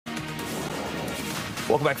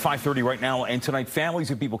Welcome back, 5:30 right now. And tonight,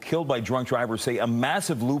 families of people killed by drunk drivers say a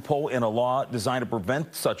massive loophole in a law designed to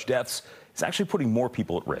prevent such deaths is actually putting more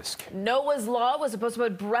people at risk. Noah's Law was supposed to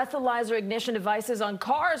put breathalyzer ignition devices on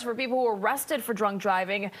cars for people who were arrested for drunk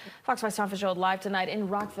driving. Fox 5 Tom Fitzgerald live tonight in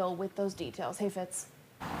Rockville with those details. Hey, Fitz.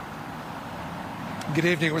 Good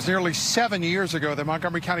evening. It was nearly 7 years ago that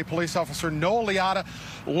Montgomery County police officer Noah Liotta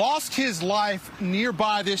lost his life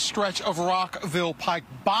nearby this stretch of Rockville Pike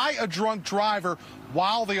by a drunk driver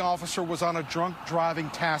while the officer was on a drunk driving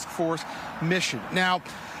task force mission. Now,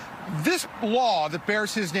 this law that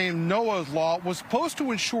bears his name, Noah's Law, was supposed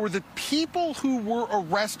to ensure that people who were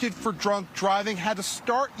arrested for drunk driving had to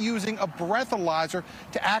start using a breathalyzer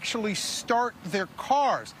to actually start their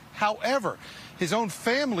cars. However, his own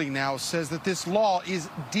family now says that this law is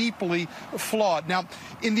deeply flawed. Now,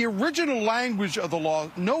 in the original language of the law,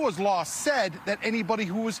 Noah's Law said that anybody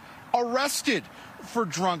who was arrested for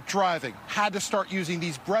drunk driving had to start using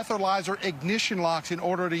these breathalyzer ignition locks in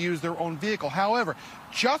order to use their own vehicle. However,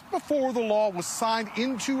 just before the law was signed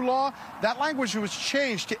into law, that language was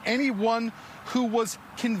changed to anyone who was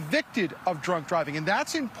convicted of drunk driving. And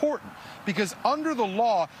that's important because under the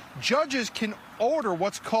law, judges can order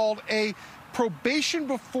what's called a probation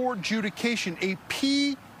before adjudication, a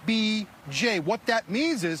PBJ. What that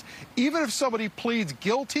means is even if somebody pleads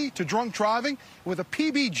guilty to drunk driving, with a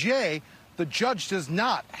PBJ, the judge does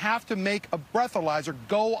not have to make a breathalyzer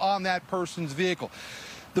go on that person's vehicle.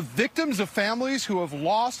 The victims of families who have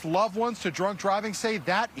lost loved ones to drunk driving say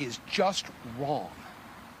that is just wrong.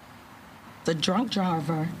 The drunk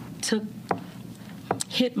driver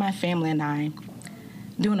hit my family and I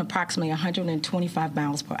doing approximately 125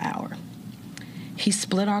 miles per hour. He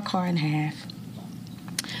split our car in half.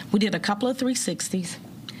 We did a couple of 360s,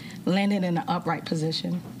 landed in an upright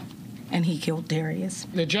position, and he killed Darius.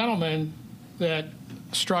 The gentleman that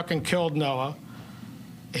struck and killed Noah,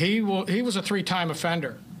 he was a three-time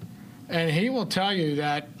offender. And he will tell you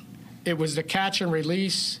that it was the catch and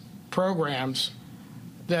release programs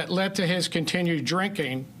that led to his continued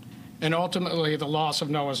drinking and ultimately the loss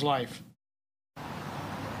of Noah's life.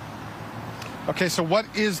 Okay, so what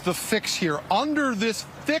is the fix here? Under this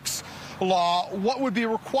fix law, what would be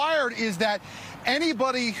required is that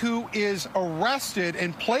anybody who is arrested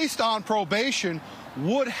and placed on probation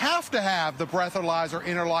would have to have the breathalyzer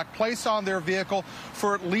interlock placed on their vehicle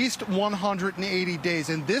for at least 180 days.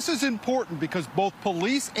 And this is important because both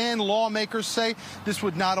police and lawmakers say this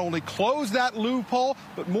would not only close that loophole,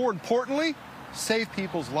 but more importantly, save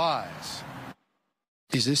people's lives.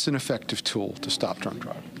 Is this an effective tool to stop drunk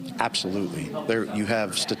driving? Absolutely. You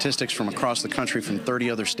have statistics from across the country from 30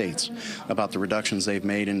 other states about the reductions they've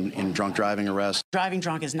made in drunk driving arrests. Driving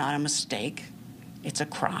drunk is not a mistake. It's a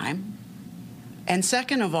crime. And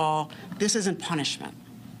second of all, this isn't punishment.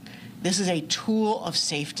 This is a tool of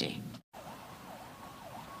safety.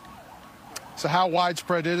 So how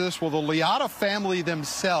widespread is this? Well, the Liotta family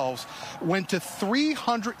themselves went to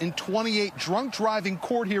 328 drunk driving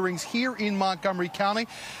court hearings here in Montgomery County.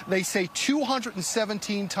 They say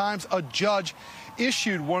 217 times a judge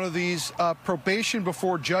issued one of these probation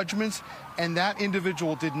before judgments, and that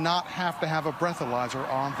individual did not have to have a breathalyzer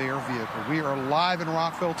on their vehicle. We are live in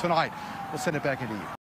Rockville tonight. We'll send it back into you.